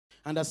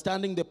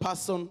understanding the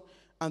person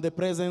and the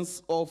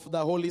presence of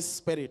the Holy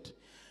Spirit.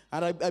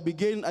 And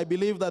I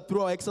believe that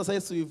through our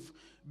exercise, we've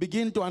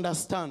begin to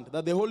understand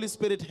that the Holy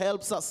Spirit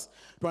helps us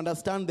to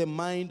understand the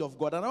mind of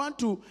God. And I want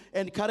to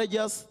encourage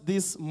us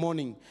this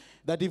morning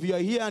that if you are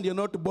here and you're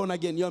not born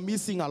again, you're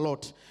missing a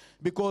lot,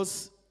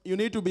 because you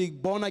need to be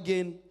born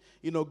again,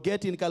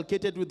 get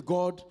inculcated with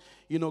God,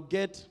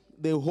 get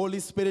the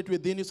Holy Spirit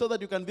within you so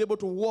that you can be able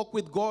to walk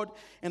with God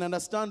and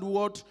understand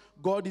what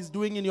God is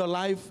doing in your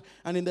life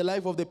and in the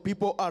life of the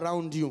people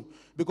around you,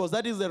 because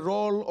that is the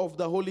role of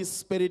the Holy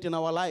Spirit in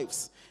our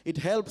lives. It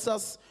helps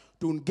us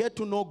to get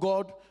to know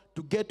God,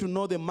 to get to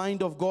know the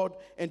mind of God,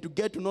 and to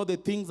get to know the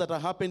things that are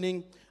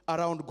happening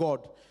around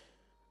God.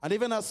 And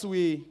even as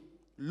we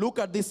look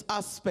at this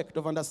aspect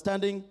of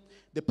understanding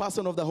the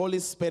person of the Holy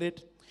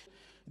Spirit,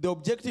 the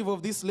objective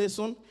of this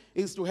lesson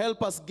is to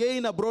help us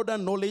gain a broader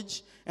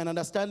knowledge and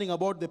understanding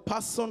about the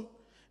person,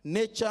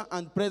 nature,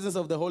 and presence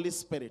of the Holy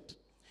Spirit.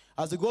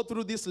 As we go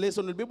through this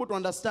lesson, we'll be able to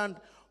understand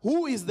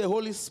who is the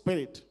Holy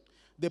Spirit,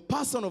 the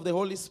person of the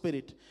Holy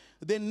Spirit,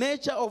 the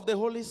nature of the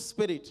Holy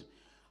Spirit.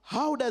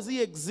 How does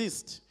he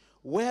exist?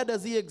 Where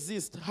does he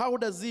exist? How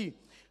does he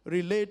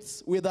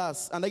relate with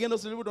us? And again,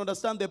 also be able to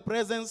understand the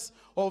presence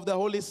of the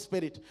Holy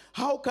Spirit.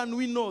 How can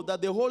we know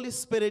that the Holy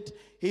Spirit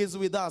is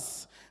with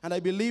us? And I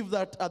believe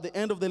that at the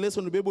end of the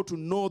lesson, we'll be able to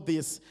know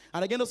this.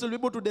 And again, also be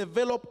able to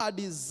develop a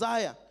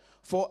desire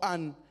for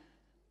a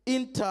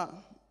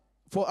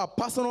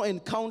personal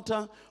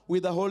encounter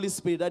with the Holy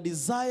Spirit, a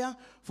desire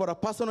for a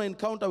personal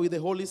encounter with the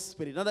Holy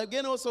Spirit. And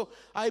again, also,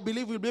 I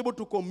believe we'll be able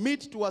to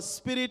commit to a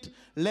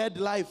spirit-led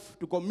life,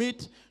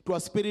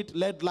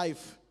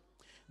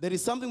 There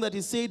is something that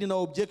is said in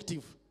our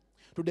objective,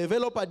 to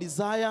develop a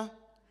desire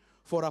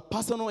for a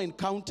personal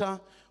encounter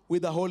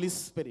with the Holy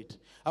Spirit.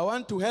 I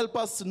want to help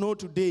us know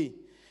today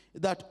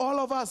that all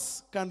of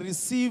us can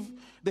receive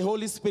the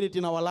Holy Spirit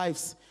in our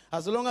lives.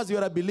 As long as you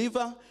are a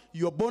believer,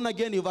 you are born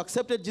again, you've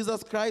accepted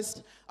Jesus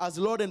Christ as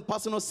Lord and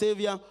personal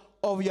Savior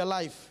of your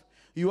life,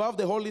 you have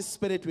the Holy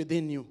Spirit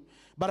within you.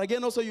 But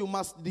again, also you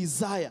must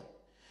desire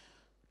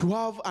to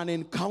have an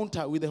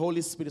encounter with the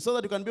Holy Spirit so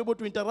that you can be able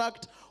to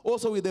interact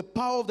also with the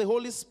power of the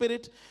Holy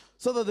Spirit,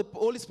 so that the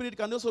Holy Spirit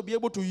can also be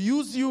able to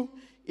use you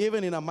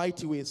even in a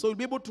mighty way. So you'll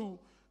be able to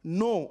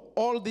know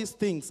all these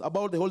things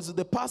about the Holy Spirit,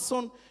 the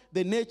person,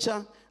 the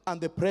nature, and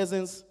the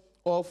presence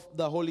of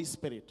the Holy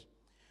Spirit.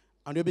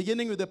 And we're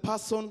beginning with the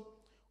person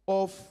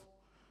of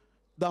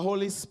the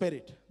Holy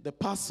Spirit. The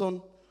person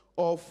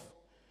of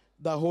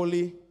the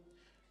Holy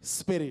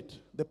Spirit.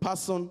 The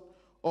person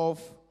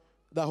of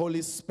the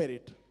Holy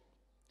Spirit.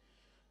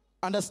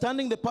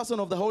 Understanding the person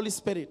of the Holy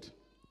Spirit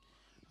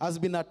has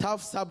been a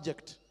tough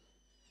subject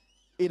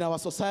in our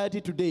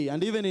society today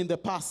and even in the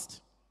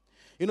past.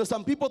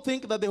 Some people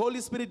think that the Holy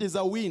Spirit is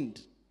a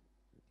wind.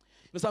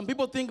 Some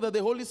people think that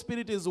the Holy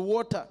Spirit is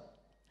water.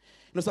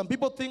 Some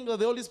people think that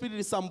the Holy Spirit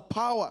is some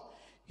power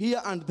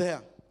here and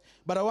there.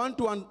 But I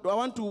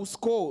want to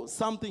score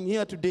something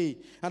here today,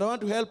 and I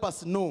want to help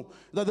us know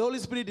that the Holy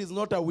Spirit is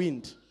not a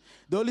wind.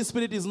 The Holy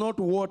Spirit is not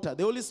water.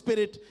 The Holy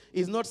Spirit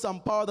is not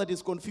some power that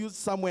is confused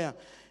somewhere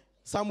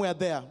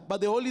there.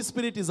 But the Holy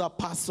Spirit is a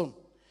person.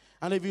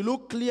 And if you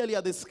look clearly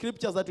at the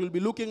scriptures that we'll be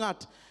looking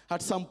at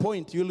some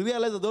point, you'll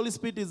realize that the Holy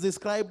Spirit is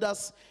described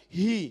as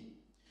He.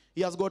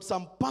 He has got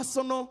some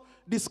personal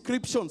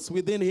descriptions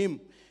within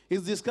Him.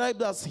 He's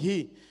described as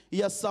He. He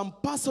has some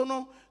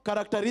personal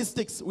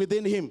characteristics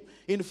within Him.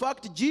 In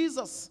fact,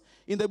 Jesus,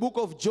 in the book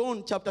of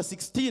John, chapter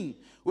 16,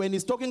 when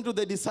He's talking to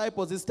the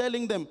disciples, He's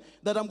telling them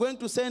that I'm going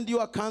to send you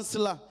a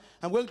counselor.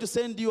 I'm going to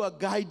send you a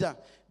guider.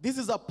 This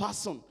is a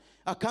person.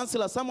 A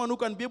counselor, someone who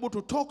can be able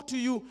to talk to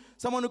you,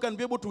 someone who can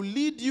be able to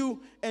lead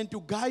you and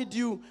to guide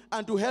you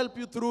and to help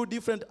you through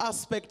different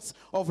aspects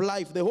of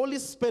life. The Holy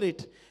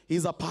Spirit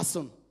is a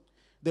person.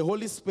 The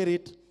Holy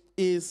Spirit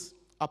is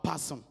a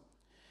person.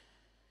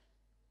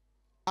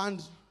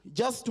 And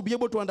just to be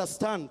able to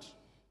understand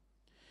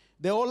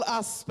the whole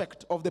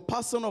aspect of the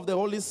person of the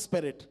Holy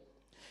Spirit,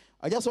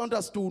 I just want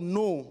us to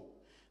know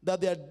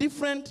that there are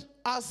different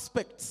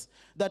aspects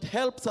that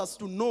helps us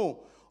to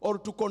know or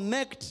to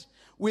connect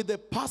with the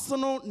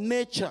personal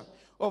nature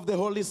of the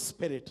Holy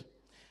Spirit.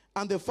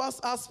 And the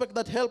first aspect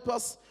that helps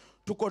us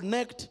to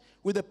connect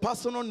with the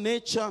personal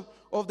nature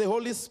of the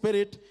Holy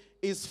Spirit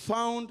is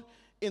found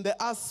in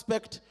the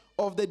aspect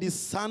of the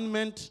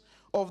discernment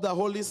of the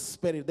Holy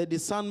Spirit. The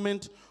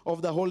discernment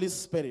of the Holy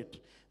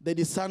Spirit. The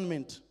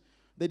discernment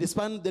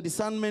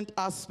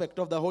aspect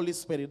of the Holy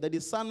Spirit. The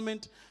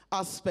discernment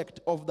aspect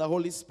of the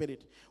Holy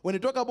Spirit. When we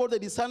talk about the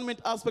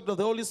discernment aspect of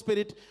the Holy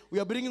Spirit,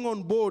 we are bringing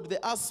on board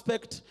the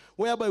aspect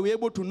whereby we're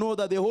able to know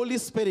that the Holy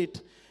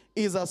Spirit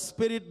is a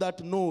spirit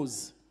that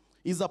knows,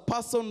 is a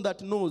person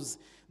that knows,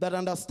 that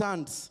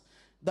understands,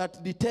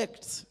 that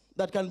detects,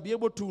 that can be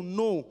able to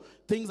know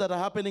things that are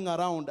happening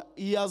around.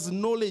 He has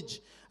knowledge,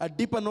 a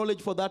deeper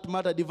knowledge for that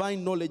matter,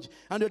 divine knowledge.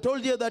 And we're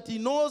told here that He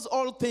knows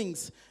all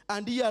things,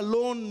 and He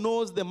alone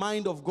knows the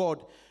mind of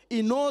God.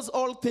 He knows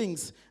all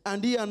things,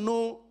 and He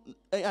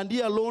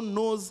alone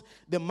knows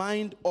the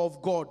mind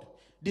of God.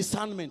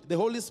 discernment. The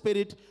Holy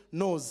Spirit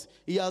knows.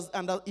 He has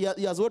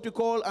what we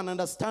call an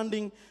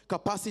understanding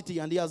capacity,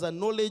 and he has a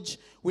knowledge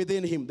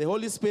within him. The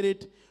Holy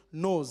Spirit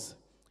knows.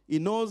 He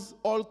knows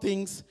all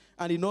things,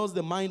 and he knows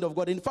the mind of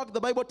God. In fact,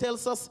 the Bible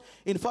tells us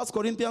in 1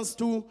 Corinthians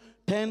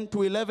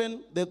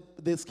 2:10-11,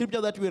 the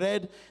scripture that we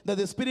read, that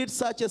the Spirit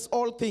searches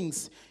all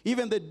things,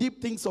 even the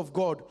deep things of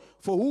God.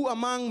 For who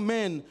among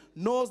men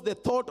knows the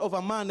thought of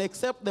a man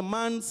except the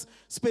man's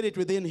spirit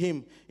within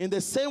him? In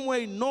the same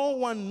way, no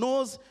one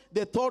knows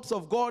the thoughts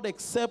of God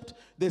except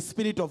the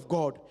Spirit of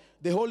God.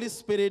 The Holy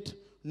Spirit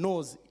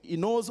knows. He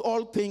knows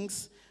all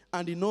things,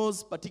 and he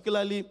knows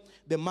particularly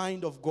the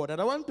mind of God. And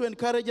I want to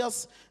encourage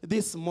us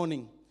this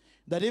morning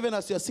that even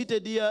as you are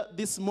seated here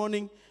this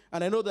morning,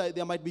 and I know that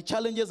there might be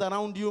challenges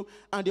around you,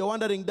 and you're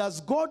wondering,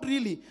 does God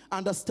really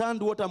understand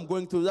what I'm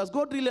going through? Does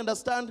God really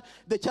understand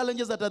the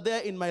challenges that are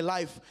there in my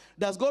life?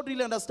 Does God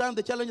really understand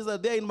the challenges that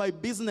are there in my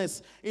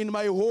business, in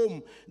my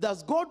home?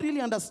 Does God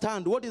really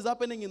understand what is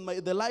happening in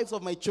the lives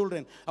of my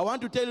children? I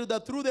want to tell you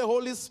that through the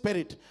Holy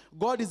Spirit,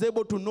 God is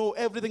able to know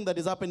everything that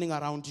is happening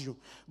around you.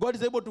 God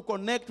is able to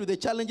connect with the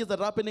challenges that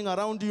are happening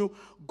around you.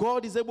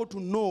 God is able to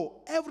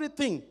know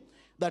everything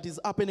that is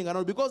happening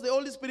around, because the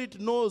Holy Spirit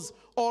knows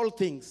all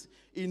things.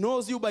 He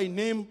knows you by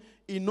name.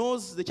 He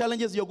knows the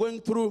challenges you're going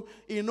through.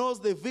 He knows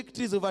the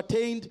victories you've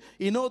attained.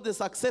 He knows the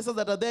successes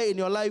that are there in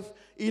your life.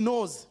 He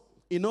knows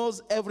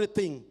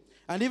everything.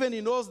 And even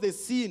he knows the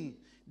sin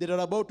that you're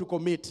about to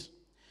commit.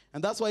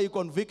 And that's why he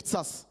convicts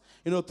us,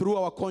 through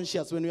our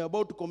conscience when we're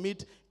about to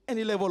commit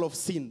any level of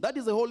sin. That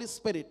is the Holy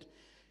Spirit.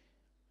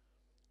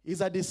 He's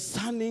a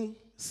discerning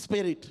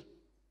spirit.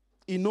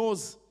 He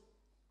knows.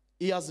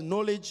 He has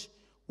knowledge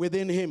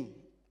within him.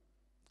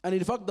 And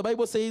in fact, the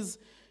Bible says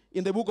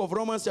in the book of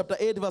Romans chapter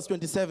 8 verse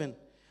 27,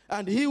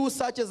 and he who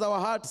searches our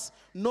hearts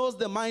knows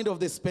the mind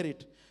of the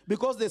Spirit,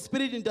 because the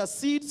Spirit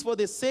intercedes for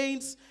the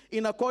saints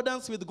in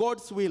accordance with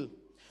God's will.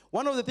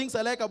 One of the things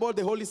I like about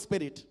the Holy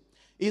Spirit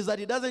is that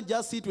he doesn't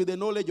just sit with the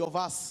knowledge of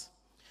us.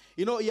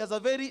 He has a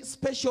very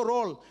special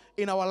role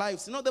in our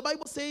lives. The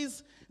Bible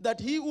says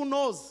that he who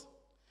knows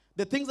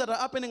the things that are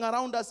happening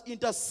around us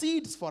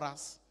intercedes for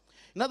us.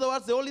 In other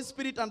words, the Holy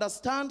Spirit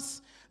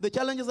understands the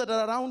challenges that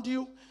are around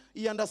you.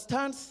 He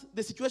understands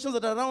the situations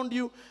that are around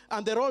you,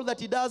 and the role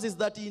that he does is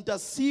that he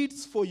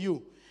intercedes for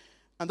you.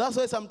 And that's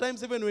why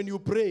sometimes even when you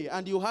pray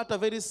and you utter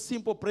very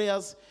simple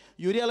prayers,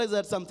 you realize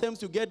that sometimes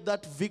you get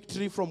that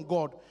victory from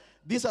God.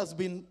 This has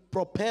been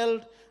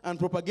propelled and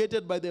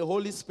propagated by the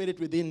Holy Spirit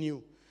within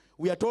you.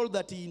 We are told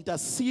that he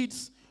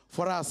intercedes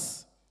for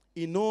us.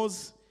 He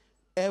knows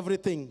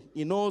everything.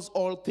 He knows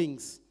all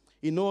things.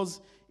 He knows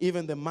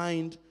even the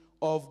mind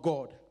of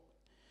God.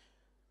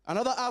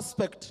 Another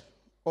aspect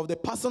of the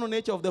personal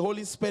nature of the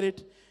Holy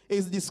Spirit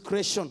is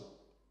discretion.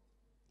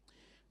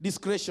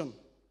 Discretion.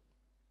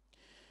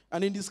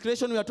 And in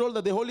discretion, we are told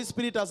that the Holy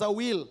Spirit has a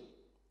will.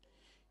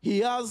 He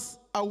has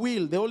a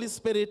will. The Holy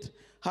Spirit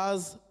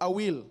has a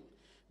will.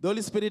 The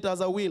Holy Spirit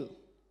has a will.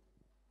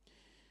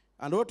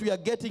 And what we are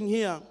getting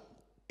here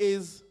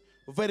is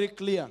very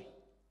clear.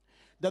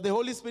 That the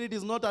Holy Spirit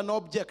is not an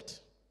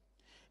object.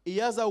 He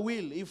has a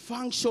will. He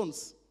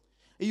functions.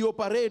 He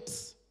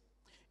operates.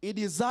 He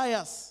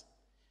desires.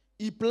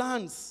 He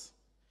plans.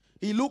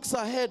 He looks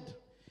ahead.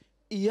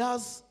 He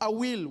has a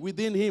will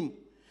within him.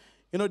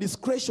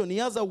 Discretion. He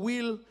has a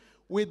will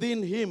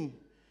within him.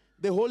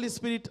 The Holy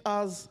Spirit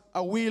has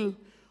a will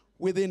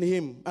within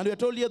him. And we are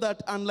told here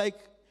that unlike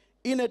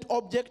innate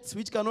objects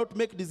which cannot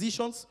make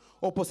decisions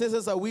or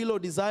possesses a will or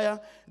desire,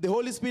 the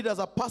Holy Spirit has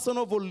a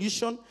personal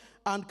volition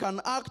and can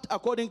act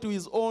according to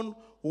his own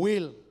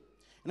will.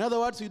 In other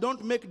words, we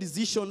don't make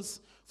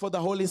decisions for the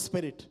Holy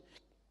Spirit.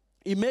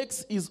 He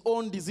makes his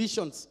own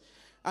decisions.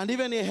 And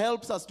even he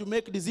helps us to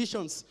make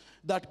decisions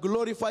that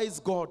glorifies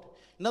God.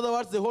 In other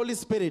words, the Holy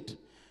Spirit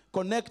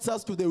connects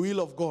us to the will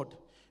of God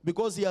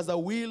because he has a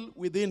will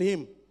within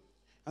him.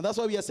 And that's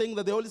why we are saying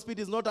that the Holy Spirit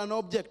is not an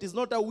object. He's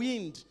not a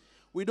wind.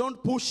 We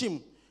don't push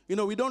him.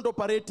 We don't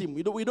operate him.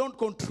 We don't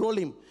control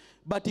him.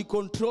 But he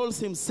controls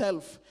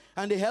himself.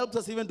 And he helps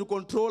us even to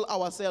control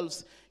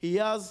ourselves. He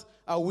has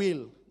a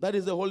will. That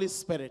is the Holy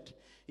Spirit.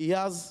 He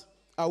has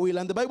a will.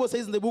 And the Bible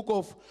says in the book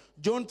of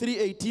John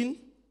 3:18,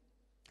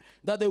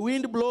 that the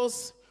wind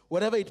blows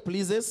wherever it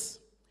pleases.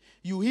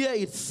 You hear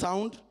its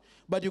sound,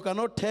 but you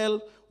cannot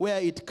tell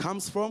where it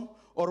comes from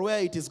or where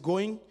it is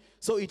going.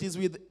 So it is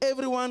with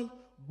everyone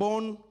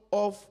born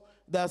of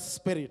the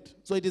Spirit.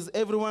 So it is with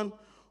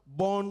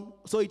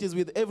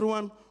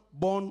everyone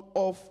born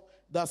of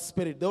the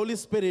Spirit. The Holy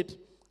Spirit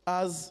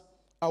has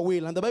a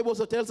will. And the Bible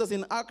also tells us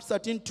in Acts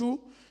 13:2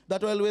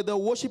 that while we were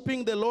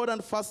worshiping the Lord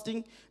and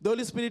fasting, the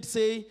Holy Spirit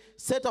say,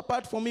 set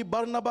apart for me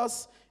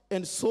Barnabas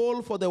and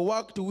Saul for the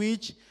work to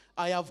which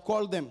I have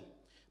called them.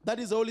 That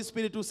is the Holy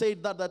Spirit who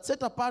said that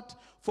set apart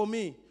for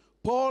me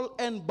Paul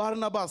and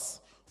Barnabas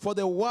for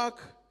the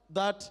work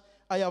that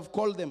I have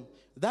called them.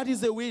 That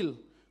is the will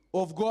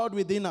of God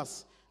within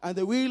us. And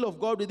the will of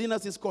God within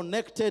us is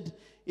connected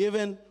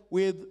even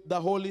with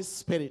the Holy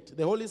Spirit.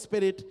 The Holy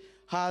Spirit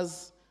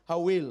has a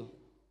will.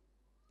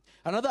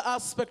 Another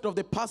aspect of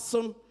the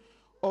person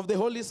of the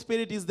Holy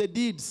Spirit is the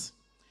deeds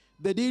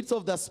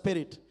of the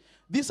Spirit.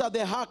 These are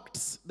the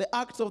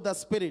acts of the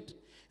Spirit.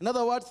 In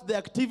other words, the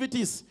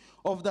activities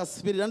of the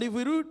Spirit. And if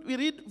we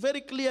read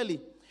very clearly,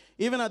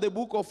 even at the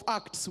book of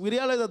Acts, we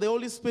realize that the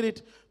Holy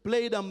Spirit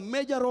played a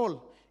major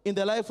role in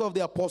the life of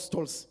the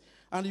apostles.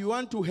 And we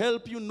want to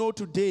help you know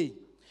today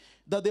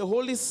that the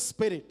Holy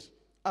Spirit,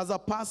 as a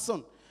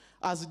person,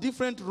 has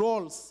different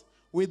roles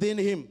within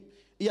him.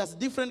 He has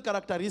different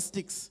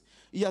characteristics.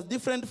 He has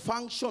different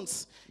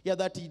functions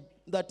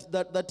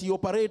that he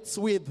operates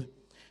with.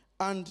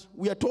 And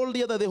we are told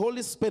here that the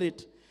Holy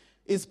Spirit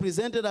is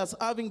presented as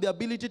having the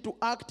ability to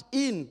act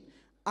in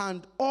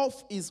and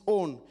of his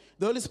own.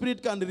 The Holy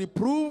Spirit can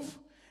reprove,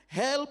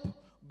 help,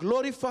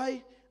 glorify,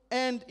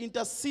 and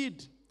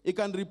intercede. He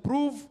can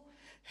reprove,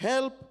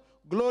 help,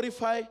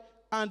 glorify,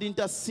 and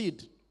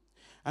intercede.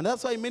 And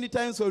that's why many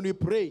times when we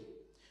pray,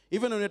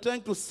 even when we're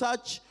trying to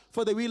search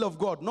for the will of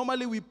God,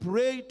 normally we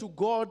pray to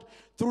God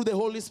through the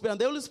Holy Spirit.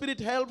 And the Holy Spirit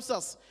helps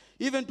us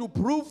even to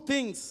prove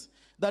things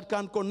that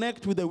can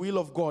connect with the will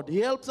of God. He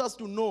helps us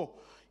to know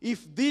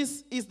if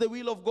this is the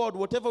will of God,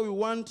 whatever we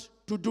want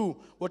to do,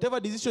 whatever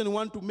decision we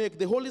want to make,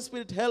 the Holy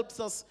Spirit helps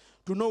us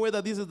to know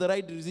whether this is the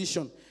right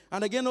decision.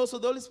 And again, also,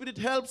 the Holy Spirit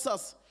helps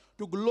us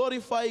to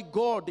glorify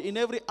God in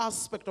every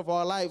aspect of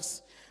our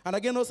lives. And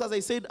again, also, as I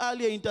said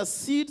earlier,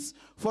 intercedes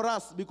for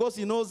us because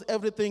he knows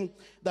everything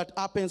that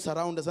happens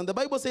around us. And the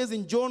Bible says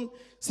in John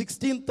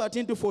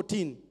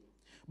 16:13-14,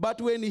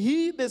 but when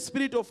he, the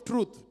Spirit of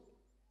truth,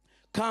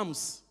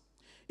 comes,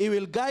 he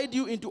will guide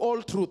you into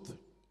all truth.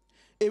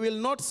 He will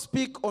not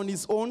speak on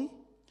his own.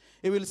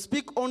 He will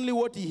speak only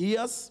what he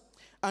hears,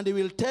 and he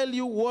will tell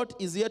you what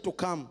is yet to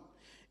come.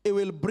 He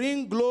will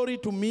bring glory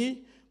to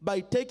me by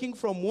taking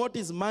from what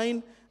is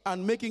mine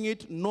and making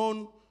it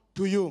known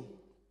to you.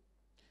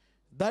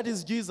 That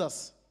is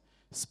Jesus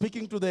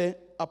speaking to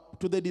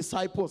the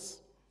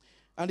disciples.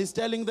 And he's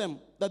telling them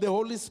that the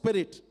Holy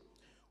Spirit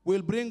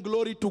will bring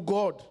glory to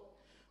God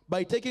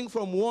by taking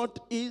from what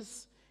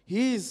is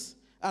his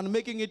and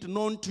making it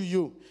known to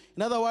you.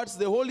 In other words,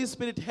 the Holy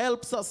Spirit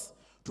helps us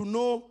to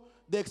know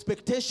the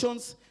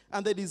expectations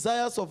and the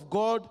desires of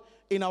God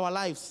in our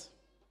lives.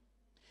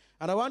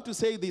 And I want to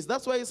say this.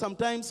 That's why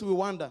sometimes we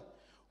wonder.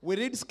 We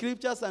read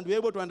scriptures and we're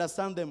able to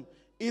understand them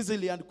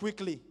easily and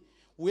quickly.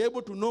 We're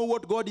able to know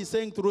what God is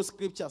saying through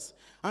scriptures.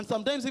 And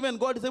sometimes even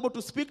God is able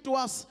to speak to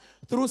us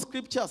through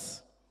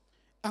scriptures.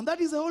 And that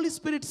is the Holy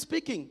Spirit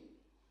speaking.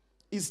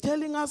 He's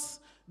telling us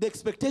the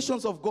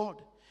expectations of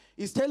God.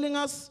 He's telling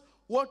us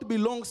what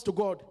belongs to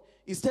God.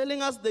 He's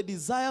telling us the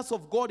desires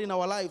of God in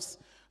our lives,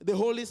 the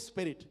Holy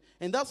Spirit.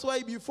 And that's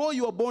why before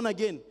you are born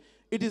again,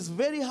 it is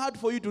very hard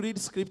for you to read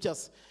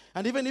scriptures.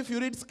 And even if you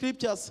read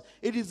scriptures,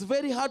 it is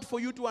very hard for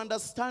you to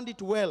understand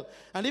it well.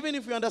 And even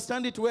if you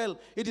understand it well,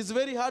 it is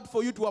very hard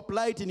for you to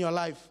apply it in your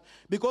life.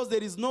 Because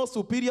there is no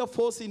superior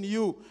force in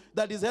you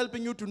that is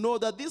helping you to know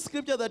that this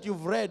scripture that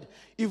you've read,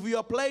 if you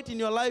apply it in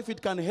your life, it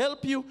can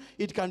help you,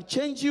 it can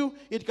change you,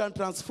 it can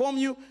transform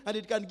you, and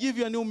it can give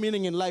you a new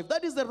meaning in life.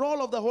 That is the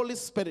role of the Holy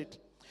Spirit.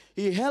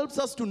 He helps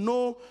us to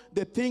know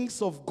the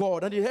things of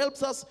God. And he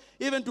helps us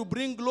even to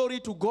bring glory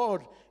to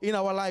God in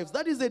our lives.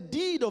 That is the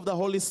deed of the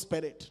Holy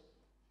Spirit.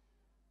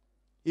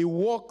 He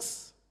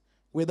walks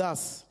with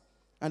us.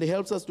 And he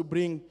helps us to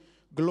bring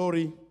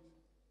glory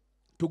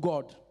to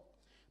God.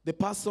 The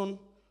person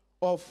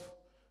of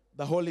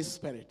the Holy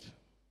Spirit.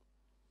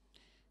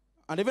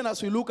 And even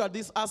as we look at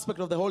this aspect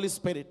of the Holy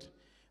Spirit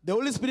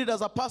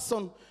as a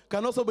person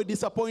can also be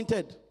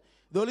disappointed.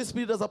 The Holy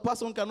Spirit as a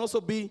person can also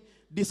be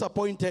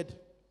disappointed.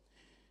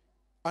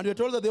 And we're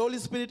told that the Holy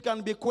Spirit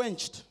can be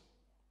quenched.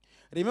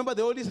 Remember,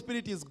 the Holy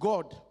Spirit is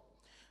God.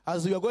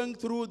 As we are going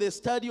through the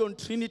study on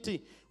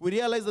Trinity, we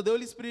realize that the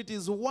Holy Spirit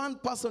is one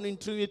person in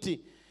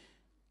Trinity.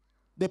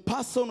 The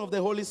person of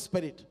the Holy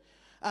Spirit.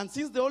 And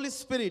since the Holy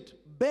Spirit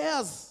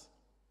bears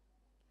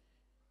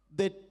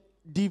the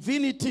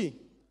divinity,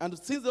 and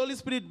since the Holy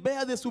Spirit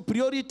bears the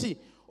superiority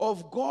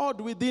of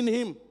God within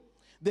him,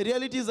 the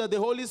reality is that the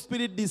Holy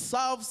Spirit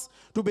deserves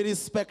to be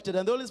respected.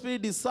 And the Holy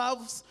Spirit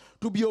deserves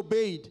to be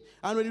obeyed.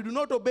 And when we do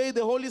not obey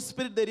the Holy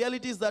Spirit, the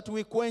reality is that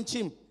we quench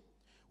him.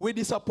 We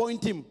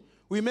disappoint him.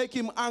 We make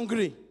him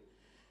angry.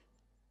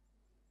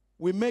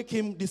 We make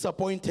him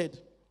disappointed.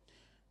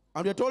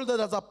 And we are told that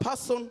as a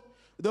person,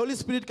 the Holy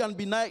Spirit can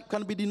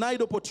be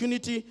denied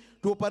opportunity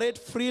to operate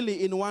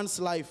freely in one's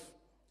life.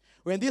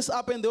 When this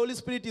happens, the Holy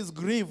Spirit is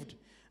grieved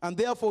and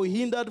therefore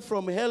hindered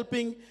from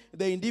helping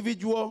the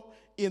individual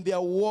in their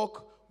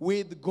walk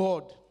with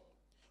God.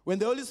 When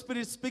the Holy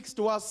Spirit speaks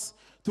to us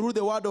through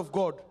the Word of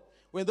God,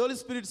 when the Holy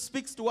Spirit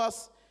speaks to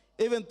us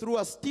even through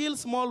a still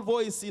small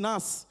voice in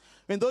us,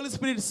 when the Holy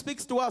Spirit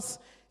speaks to us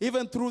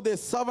even through the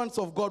servants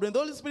of God, when the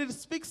Holy Spirit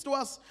speaks to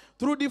us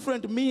through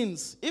different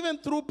means, even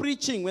through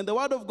preaching, when the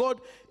Word of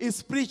God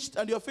is preached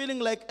and you're feeling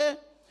like,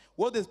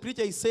 what the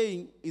preacher is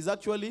saying is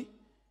actually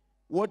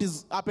what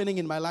is happening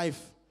in my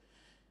life.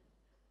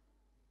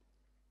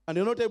 And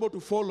you're not able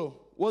to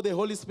follow what the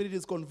Holy Spirit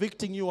is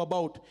convicting you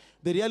about.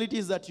 The reality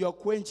is that you're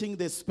quenching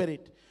the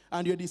Spirit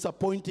and you're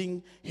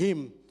disappointing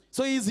him.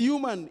 So he's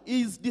human.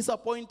 He's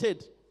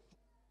disappointed.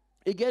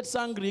 He gets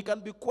angry. He can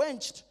be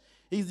quenched.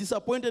 He's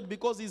disappointed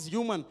because he's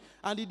human.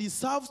 And he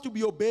deserves to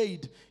be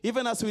obeyed.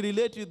 Even as we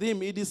relate with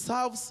him, he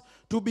deserves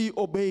to be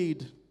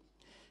obeyed.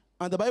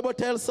 And the Bible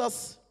tells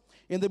us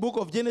in the book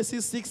of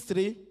Genesis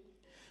 6:3,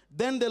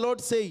 then the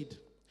Lord said,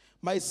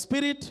 my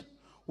spirit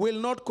will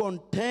not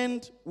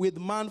contend with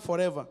man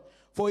forever,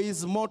 for he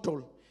is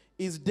mortal.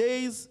 His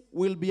days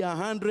will be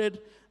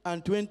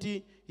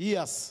 120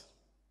 years.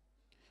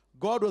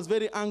 God was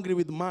very angry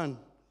with man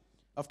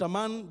after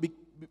man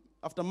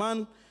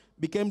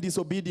became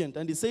disobedient.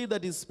 And he said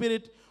that his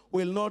spirit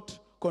will not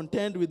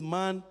contend with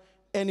man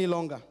any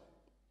longer.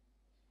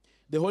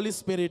 The Holy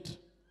Spirit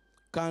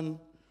can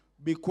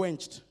be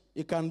quenched.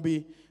 It can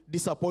be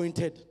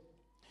disappointed.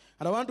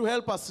 And I want to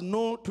help us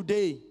know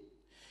today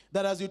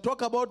that as you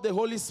talk about the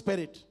Holy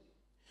Spirit,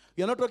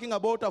 you're not talking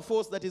about a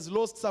force that is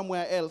lost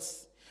somewhere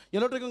else.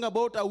 You're not talking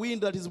about a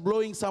wind that is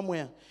blowing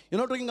somewhere. You're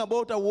not talking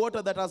about a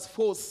water that has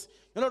force.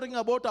 You're not talking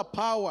about a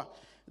power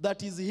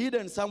that is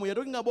hidden somewhere. You're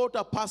talking about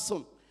a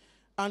person.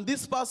 And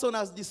this person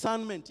has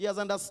discernment. He has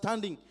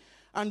understanding.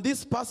 And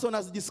this person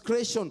has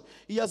discretion.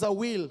 He has a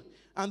will.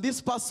 And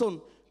this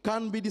person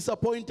can be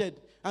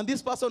disappointed. And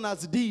this person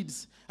has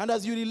deeds. And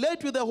as you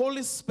relate with the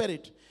Holy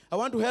Spirit, I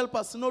want to help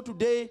us know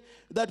today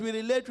that we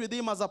relate with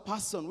him as a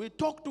person. We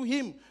talk to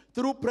him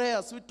through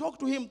prayers. We talk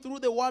to him through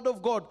the word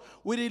of God.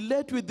 We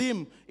relate with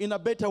him in a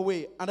better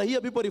way. And I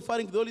hear people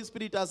referring to the Holy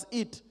Spirit as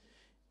it.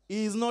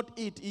 He is not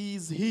it. He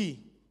is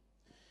he.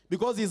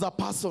 Because he is a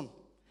person.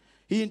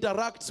 He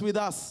interacts with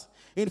us.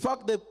 In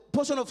fact, the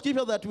portion of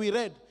scripture that we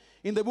read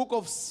in the book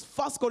of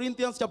 1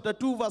 Corinthians chapter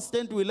 2, verse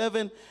 10 to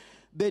 11,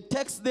 the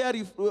text there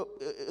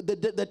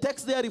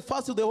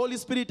refers to the Holy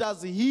Spirit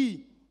as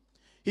he.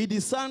 He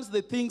discerns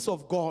the things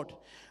of God.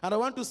 And I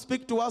want to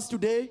speak to us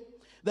today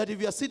that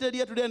if you are seated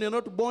here today and you're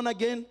not born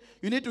again,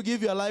 you need to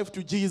give your life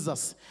to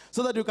Jesus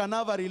so that you can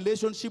have a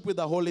relationship with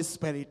the Holy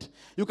Spirit.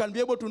 You can be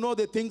able to know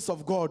the things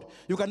of God.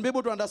 You can be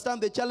able to understand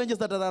the challenges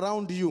that are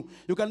around you.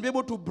 You can be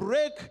able to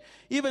break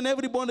even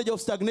every bondage of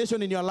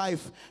stagnation in your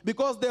life,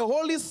 because the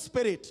Holy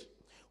Spirit,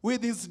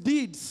 with his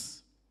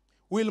deeds,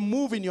 will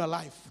move in your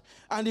life.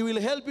 And he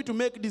will help you to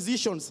make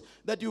decisions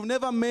that you've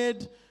never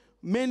made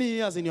many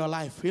years in your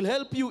life. He'll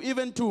help you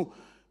even to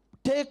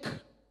take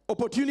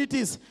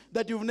opportunities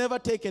that you've never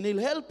taken. He'll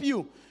help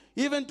you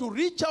even to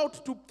reach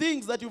out to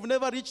things that you've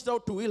never reached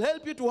out to. He'll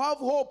help you to have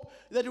hope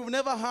that you've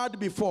never had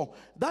before.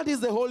 That is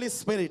the Holy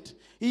Spirit.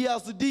 He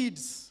has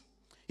deeds.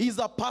 He's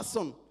a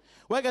person.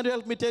 Why can't you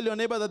help me tell your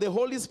neighbor that the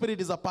Holy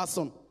Spirit is a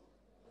person?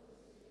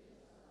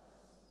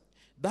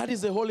 That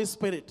is the Holy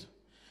Spirit.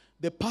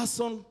 The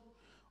person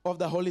of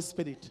the Holy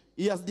Spirit.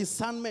 He has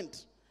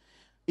discernment.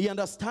 He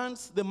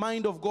understands the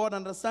mind of God,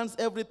 understands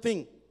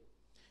everything.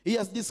 He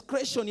has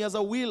discretion. He has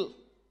a will.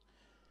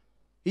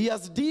 He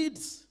has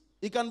deeds.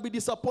 He can be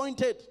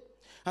disappointed.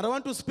 And I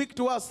want to speak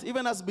to us,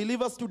 even as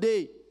believers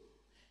today.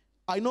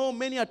 I know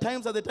many a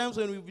times are the times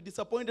when we've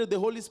disappointed the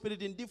Holy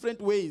Spirit in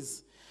different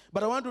ways.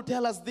 But I want to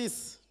tell us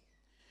this,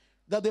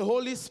 that the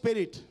Holy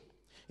Spirit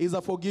is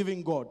a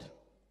forgiving God.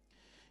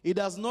 He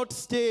does not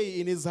stay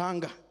in his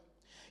anger.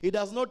 He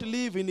does not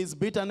live in his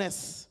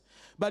bitterness,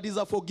 but he's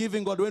a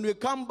forgiving God. When we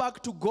come back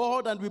to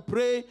God and we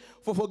pray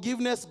for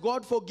forgiveness,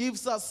 God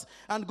forgives us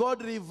and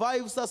God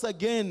revives us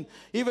again,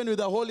 even with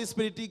the Holy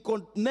Spirit. He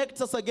connects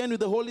us again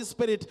with the Holy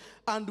Spirit,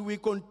 and we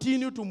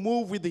continue to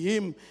move with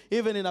him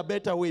even in a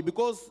better way,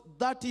 because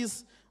that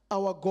is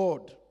our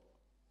God,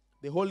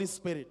 the Holy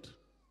Spirit,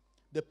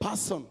 the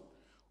person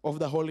of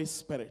the Holy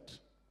Spirit.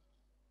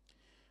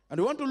 And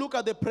we want to look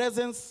at the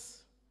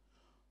presence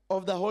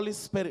of the Holy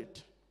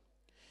Spirit.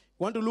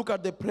 We want to look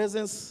at the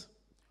presence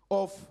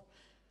of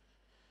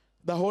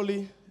the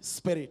Holy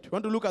Spirit. We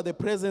want to look at the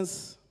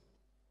presence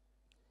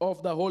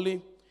of the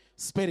Holy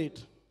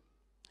Spirit.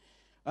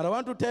 And I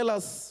want to tell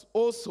us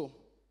also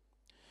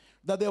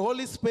that the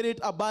Holy Spirit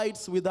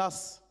abides with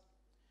us.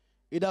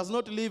 He does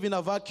not live in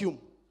a vacuum.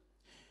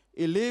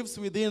 He lives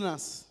within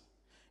us.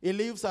 He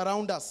lives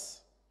around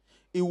us.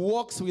 He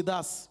walks with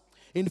us.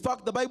 In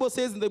fact, the Bible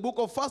says in the book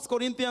of 1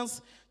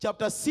 Corinthians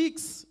chapter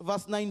 6,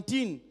 verse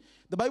 19,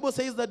 the Bible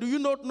says that, do you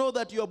not know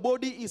that your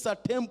body is a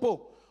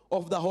temple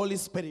of the Holy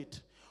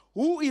Spirit?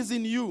 Who is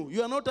in you?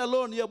 You are not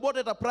alone. You are bought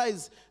at a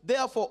price.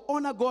 Therefore,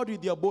 honor God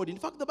with your body. In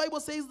fact, the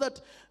Bible says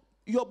that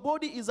your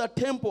body is a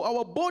temple.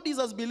 Our bodies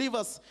as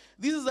believers,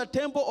 this is a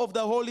temple of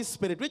the Holy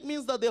Spirit, which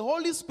means that the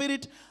Holy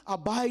Spirit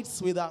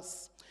abides with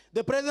us.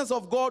 The presence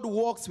of God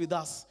walks with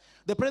us.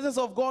 The presence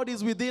of God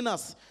is within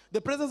us.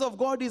 The presence of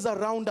God is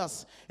around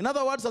us. In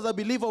other words, as a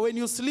believer, when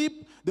you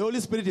sleep, the Holy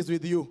Spirit is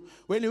with you.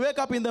 When you wake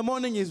up in the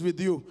morning, He is with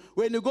you.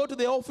 When you go to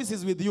the office, He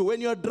is with you. When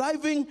you are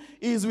driving,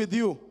 He is with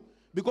you.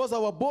 Because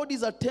our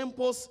bodies are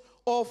temples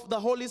of the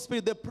Holy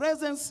Spirit. The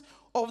presence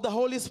of the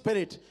Holy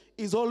Spirit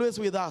is always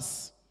with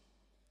us.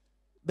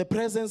 The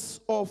presence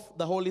of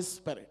the Holy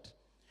Spirit.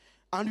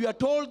 And we are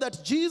told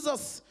that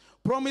Jesus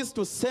promised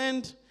to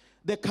send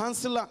the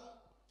counselor.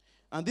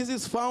 And this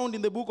is found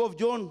in the book of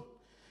John,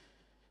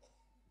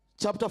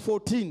 chapter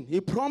 14.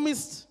 He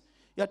promised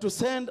He had to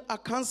send a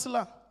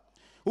counselor,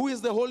 who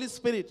is the Holy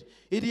Spirit.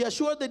 He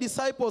assured the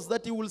disciples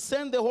that he will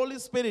send the Holy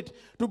Spirit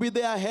to be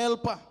their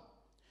helper.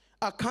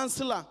 A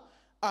counselor,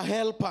 a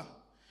helper.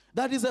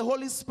 That is the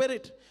Holy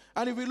Spirit.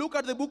 And if we look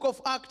at the book of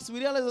Acts, we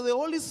realize that the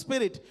Holy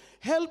Spirit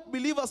helped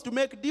believers to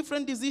make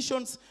different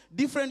decisions,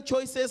 different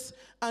choices,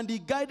 and he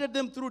guided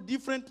them through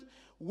different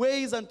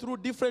ways and through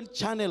different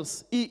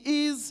channels. He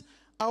is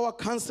our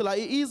counselor.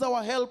 He is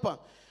our helper.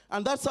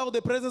 And that's how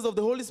the presence of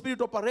the Holy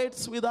Spirit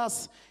operates with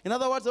us. In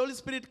other words, the Holy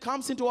Spirit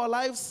comes into our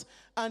lives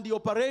and he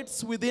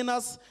operates within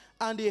us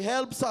and he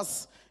helps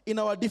us in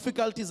our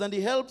difficulties and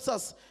he helps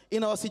us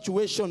in our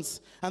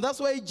situations. And that's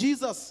why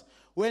Jesus,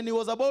 when he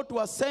was about to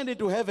ascend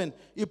into heaven,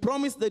 he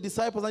promised the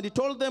disciples and he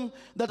told them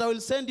that I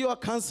will send you a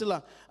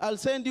counselor, I'll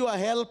send you a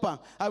helper,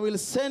 I will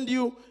send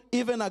you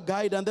even a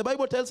guide. And the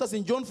Bible tells us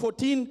in John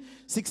 14,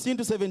 16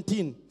 to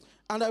 17,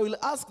 and I will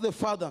ask the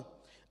Father,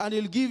 and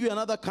he'll give you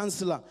another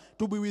counselor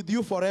to be with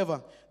you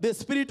forever, the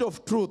Spirit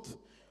of truth.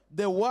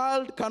 The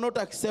world cannot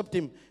accept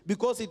him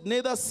because it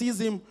neither sees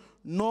him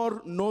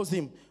nor knows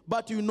him.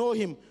 But you know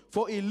him,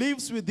 for he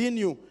lives within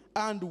you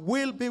and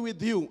will be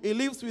with you. He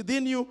lives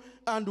within you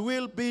and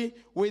will be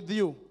with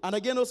you. And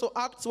again also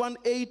Acts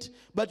 1:8,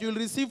 but you'll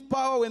receive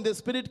power when the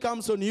Spirit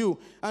comes on you,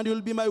 and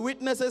you'll be my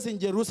witnesses in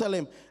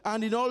Jerusalem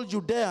and in all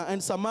Judea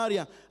and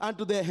Samaria and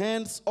to the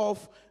ends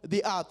of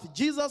the earth.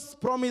 Jesus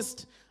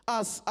promised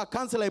us a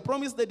counselor. He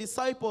promised the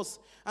disciples,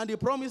 and he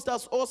promised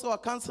us also a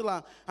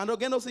counselor. And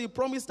again also he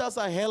promised us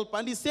a help.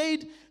 And he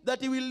said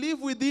that he will live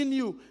within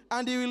you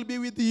and he will be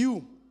with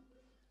you.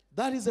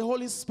 That is the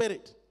Holy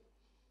Spirit.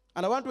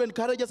 And I want to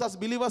encourage us as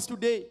believers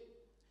today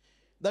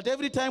that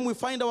every time we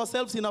find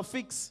ourselves in a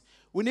fix,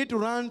 we need to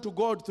run to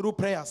God through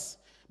prayers,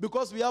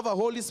 because we have a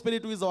Holy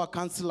Spirit who is our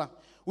counselor.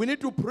 We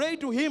need to pray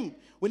to him.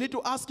 We need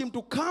to ask him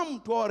to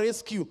come to our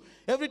rescue.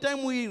 Every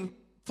time we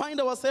find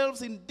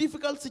ourselves in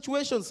difficult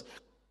situations,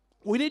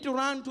 we need to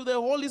run to the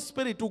Holy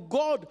Spirit, to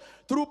God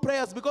through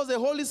prayers, because the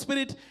Holy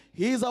Spirit,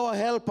 he is our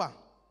helper.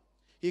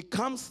 He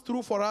comes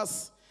through for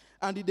us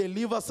and he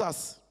delivers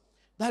us.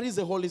 That is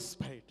the Holy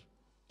Spirit.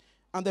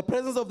 And the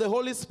presence of the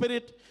Holy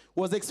Spirit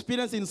was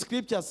experienced in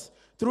scriptures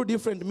through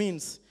different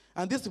means.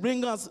 And this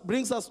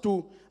brings us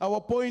to our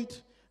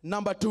point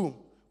number 2.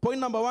 Point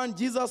number 1,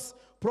 Jesus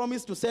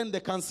promised to send the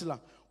counselor.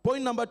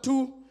 Point number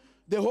 2,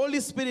 the Holy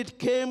Spirit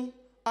came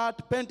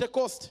at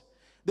Pentecost.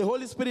 The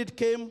Holy Spirit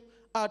came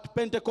at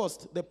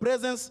Pentecost. The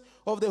presence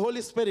of the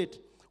Holy Spirit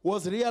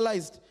was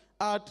realized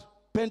at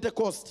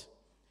Pentecost.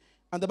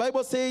 And the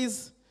Bible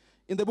says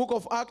in the book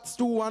of Acts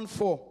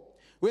 2:1-4,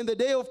 when the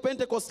day of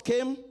Pentecost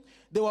came,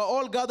 they were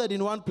all gathered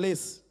in one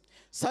place.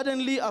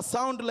 Suddenly a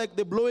sound like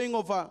the blowing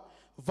of a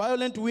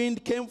violent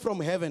wind came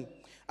from heaven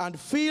and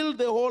filled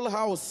the whole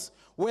house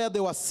where they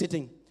were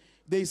sitting.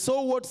 They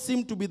saw what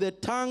seemed to be the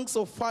tongues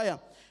of fire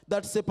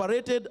that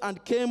separated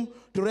and came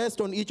to rest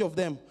on each of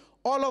them.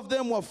 All of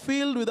them were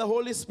filled with the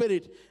Holy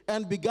Spirit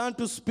and began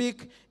to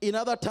speak in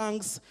other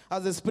tongues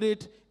as the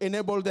Spirit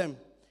enabled them.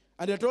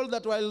 And they're told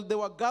that while they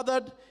were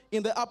gathered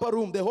in the upper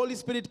room, the Holy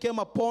Spirit came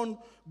upon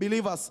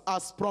believers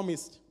as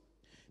promised.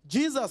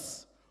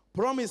 Jesus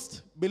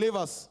promised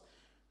believers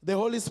the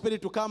Holy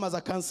Spirit to come as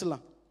a counselor.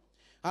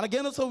 And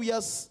again also we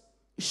are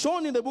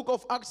shown in the book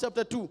of Acts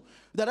chapter 2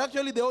 that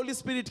actually the Holy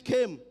Spirit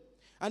came.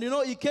 And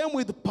he came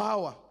with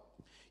power.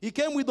 He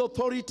came with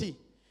authority.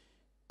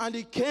 And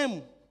he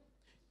came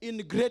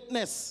in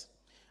greatness.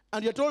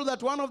 And you're told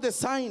that one of the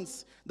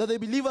signs that the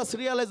believers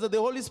realized that the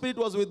Holy Spirit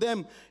was with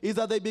them is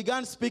that they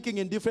began speaking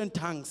in different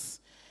tongues.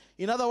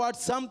 In other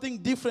words, something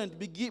different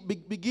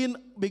began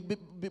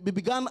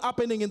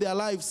happening in their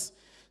lives.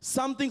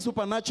 Something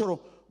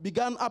supernatural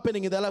began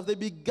happening in their lives. They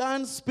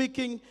began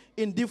speaking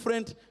in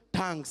different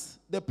tongues.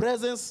 The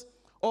presence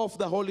of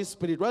the Holy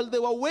Spirit. While they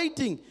were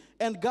waiting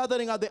and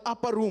gathering at the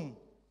upper room,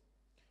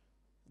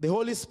 the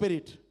Holy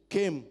Spirit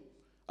came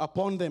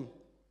upon them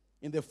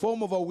in the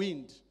form of a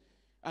wind.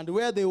 And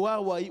where they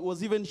were, it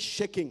was even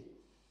shaking.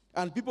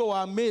 And people were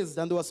amazed,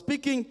 and they were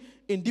speaking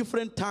in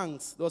different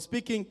tongues. They were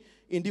speaking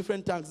in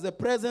different tongues. The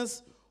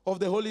presence of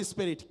the Holy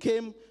Spirit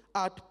came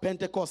at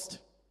Pentecost.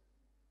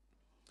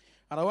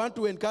 And I want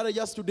to encourage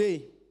us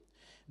today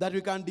that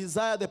we can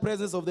desire the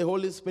presence of the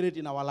Holy Spirit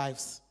in our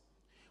lives.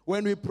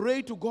 When we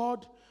pray to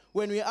God,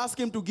 when we ask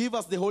him to give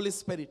us the Holy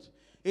Spirit,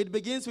 it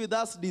begins with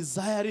us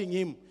desiring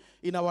him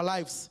in our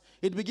lives.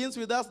 It begins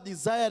with us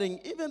desiring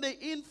even the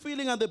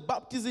infilling and the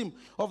baptism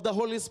of the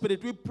Holy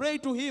Spirit. We pray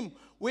to him.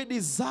 We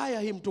desire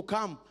him to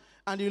come,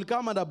 and he will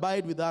come and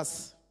abide with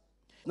us.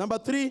 Number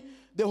 3,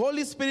 the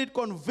Holy Spirit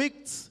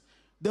convicts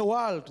the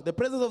world. The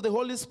presence of the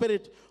Holy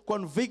Spirit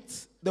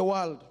convicts the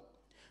world.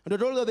 And we're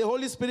told that the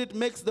Holy Spirit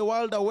makes the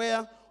world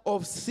aware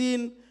of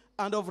sin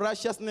and of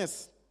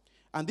righteousness.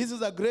 And this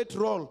is a great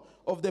role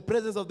of the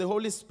presence of the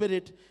Holy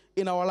Spirit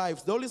in our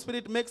lives. The Holy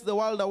Spirit makes the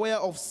world aware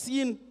of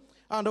sin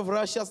and of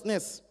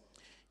righteousness.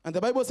 And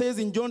the Bible says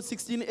in John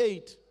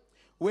 16:8,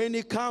 when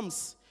he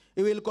comes,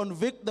 he will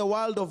convict the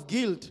world of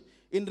guilt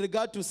in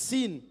regard to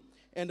sin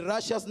and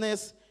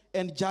righteousness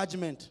and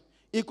judgment.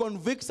 He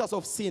convicts us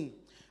of sin.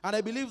 And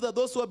I believe that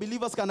those who are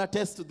believers can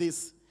attest to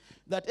this.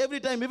 That every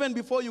time, even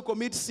before you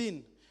commit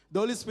sin, the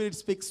Holy Spirit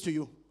speaks to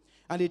you.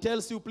 And He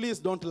tells you, please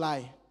don't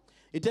lie.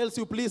 He tells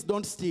you, please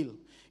don't steal.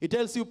 He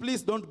tells you,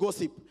 please don't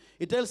gossip.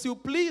 He tells you,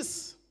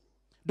 please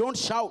don't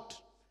shout.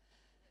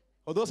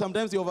 Although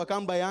sometimes you're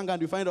overcome by anger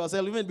and we find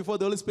ourselves, even before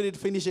the Holy Spirit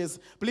finishes,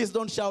 please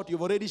don't shout.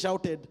 You've already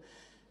shouted.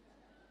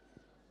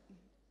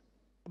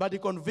 But He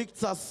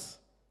convicts us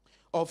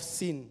of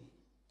sin.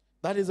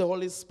 That is the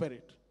Holy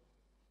Spirit.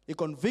 He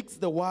convicts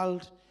the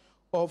world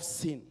of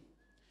sin.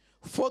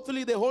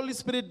 Fourthly, the Holy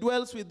Spirit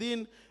dwells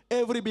within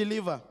every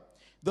believer.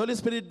 The Holy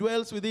Spirit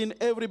dwells within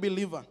every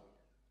believer.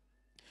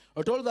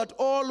 We're told that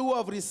all who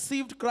have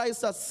received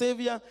Christ as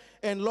Savior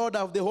and Lord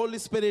have the Holy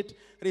Spirit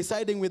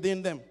residing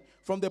within them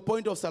from the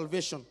point of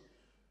salvation.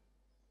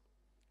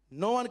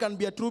 No one can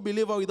be a true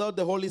believer without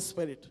the Holy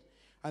Spirit.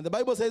 And the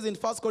Bible says in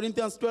 1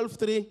 Corinthians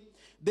 12:3,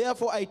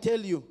 therefore I tell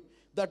you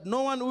that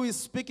no one who is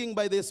speaking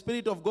by the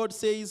Spirit of God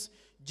says,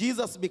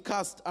 Jesus be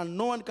cast, and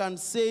no one can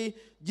say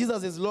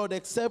Jesus is Lord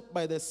except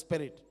by the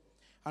Spirit.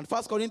 And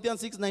 1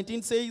 Corinthians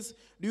 6:19 says,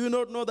 do you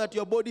not know that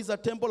your body is a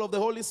temple of the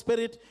Holy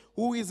Spirit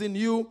who is in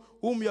you,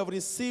 whom you have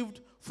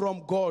received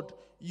from God?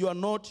 You are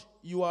not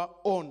your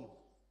own.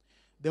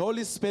 The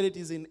Holy Spirit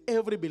is in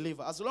every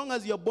believer. As long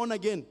as you are born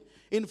again.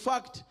 In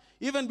fact,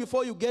 even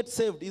before you get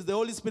saved, it's the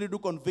Holy Spirit who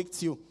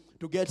convicts you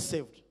to get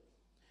saved.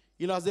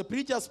 You know, as the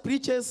preacher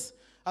preaches,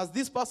 as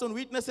this person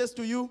witnesses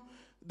to you,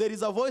 there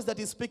is a voice that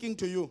is speaking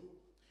to you,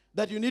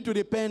 that you need to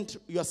repent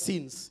your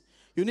sins.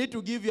 You need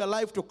to give your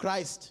life to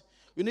Christ.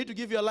 You need to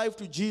give your life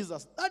to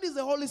Jesus. That is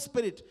the Holy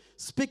Spirit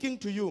speaking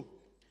to you.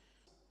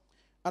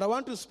 And I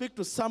want to speak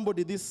to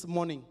somebody this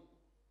morning.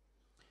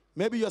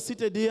 Maybe you are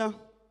seated here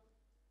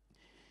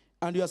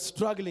and you are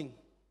struggling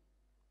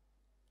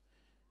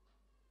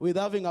with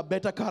having a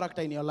better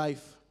character in your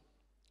life.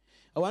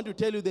 I want to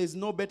tell you there is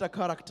no better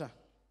character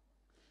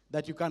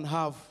that you can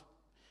have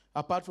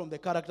apart from the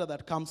character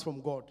that comes from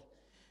God.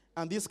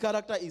 And this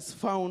character is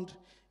found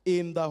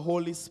in the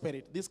Holy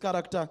Spirit. This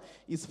character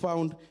is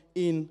found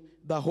in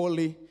the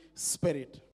Holy Spirit.